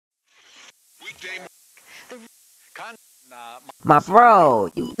My bro,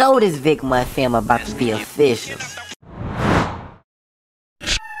 you know this VickMontFIlms about to be official.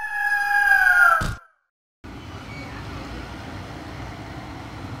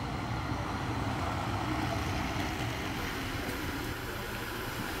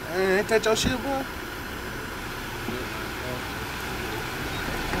 Ain't that your shit, boy?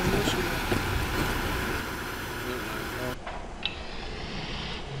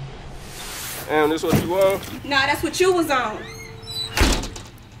 Damn, this what you on? Nah, that's what you was on.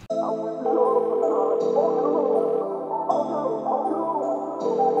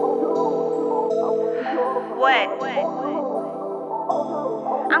 What?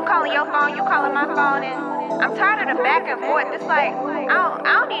 I'm calling your phone, you calling my phone, and I'm tired of the back and forth. It's like,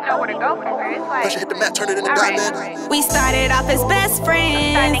 I don't even know where to go from here. It's like, Pressure hit the mat, turn it into diamond. We started off as best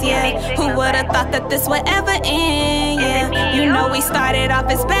friends, yeah. Who would've thought that this would ever end, yeah. You know we started off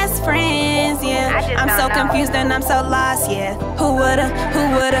as best friends, yeah. I'm so confused and I'm so lost, yeah. Who would've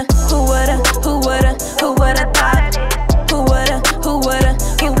thought? Who would've thought? Who would've thought? Who would've thought? Who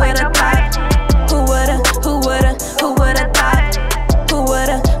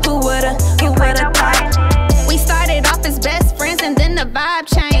would've thought? We started off as best friends and then the vibe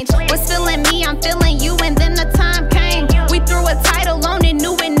changed. Was feeling me, I'm feeling you, and then the time came. We threw a title on it,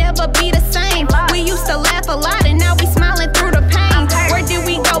 knew it'd never be the same. We used to laugh a lot and now we smiling through the pain. Where did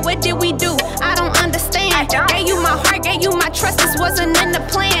we go? What did we do? I don't understand. Gave you my heart, gave you my trust, this wasn't in the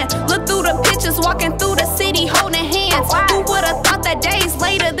plan. Look through the pictures, walking through the city, holding hands. Who would've thought that days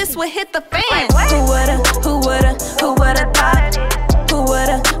later this would hit the fan? Who would've thought? Who would've thought? Who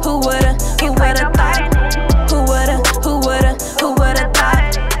would've thought? Who would've thought? Who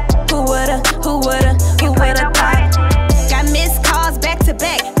would've thought? Got missed calls back to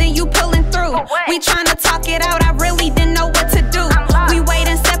back, then you pulling through. We tryna talk it out, I really didn't know what to do. We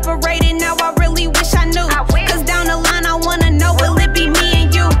waiting separated, now I really wish I knew. Cause down the line I wanna know, will it be me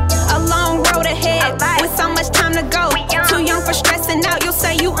and you? A long road ahead, with so much time to go. Too young for stressing out, you'll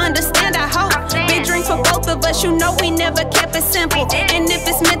say you understand, I hope. Big dreams for both of us, you know we never kept it simple. And if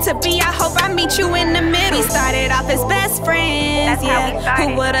it's meant to be, I hope I meet you in the middle. We started off as best friends, yeah.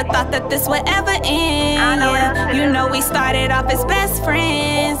 Who would've thought that this would ever end, yeah. You know we started off as best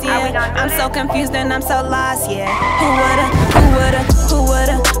friends, yeah. I'm so confused and I'm so lost, yeah. Who would've